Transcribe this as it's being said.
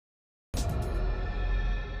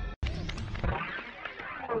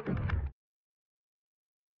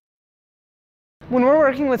When we're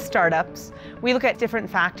working with startups, we look at different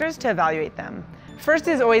factors to evaluate them. First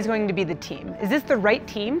is always going to be the team. Is this the right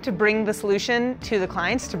team to bring the solution to the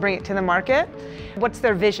clients, to bring it to the market? What's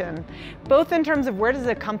their vision? Both in terms of where does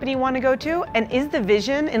the company want to go to, and is the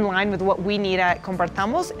vision in line with what we need at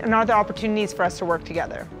Compartamos, and are there opportunities for us to work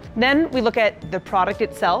together? Then we look at the product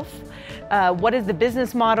itself. What is the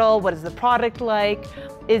business model? What is the product like?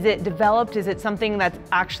 Is it developed? Is it something that's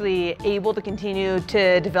actually able to continue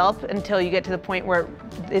to develop until you get to the point where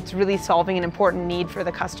it's really solving an important need for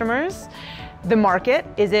the customers? The market,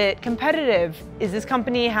 is it competitive? Is this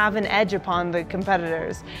company have an edge upon the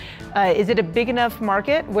competitors? Is it a big enough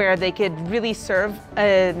market where they could really serve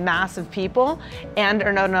a mass of people and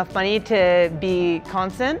earn enough money to be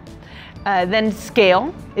constant? Then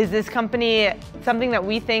scale. Is this company something that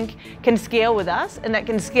we think can scale with us and that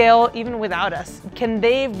can scale even without us? Can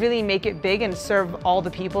they really make it big and serve all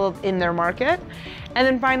the people in their market? And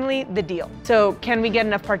then finally, the deal. So can we get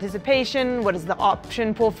enough participation? What does the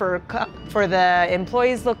option pool for the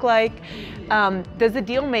employees look like? Does the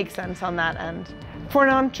deal make sense on that end? For an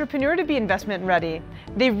entrepreneur to be investment ready,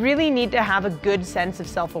 they really need to have a good sense of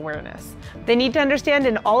self-awareness. They need to understand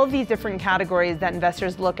in all of these different categories that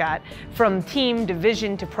investors look at, from team to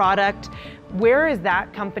vision to product, where is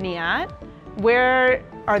that company at? Where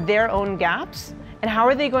are their own gaps? And how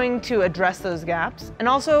are they going to address those gaps? And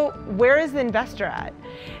also, where is the investor at?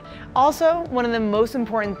 Also, one of the most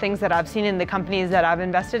important things that I've seen in the companies that I've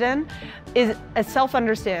invested in is a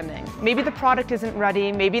self-understanding. Maybe the product isn't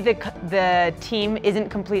ready, maybe the team isn't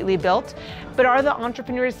completely built, but are the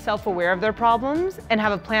entrepreneurs self-aware of their problems and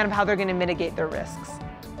have a plan of how they're going to mitigate their risks?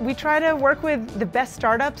 We try to work with the best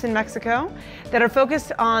startups in Mexico that are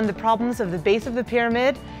focused on the problems of the base of the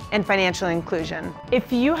pyramid and financial inclusion.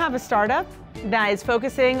 If you have a startup that is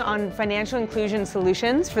focusing on financial inclusion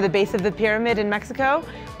solutions for the base of the pyramid in Mexico,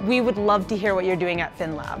 we would love to hear what you're doing at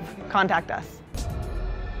Fiinlab. Contact us.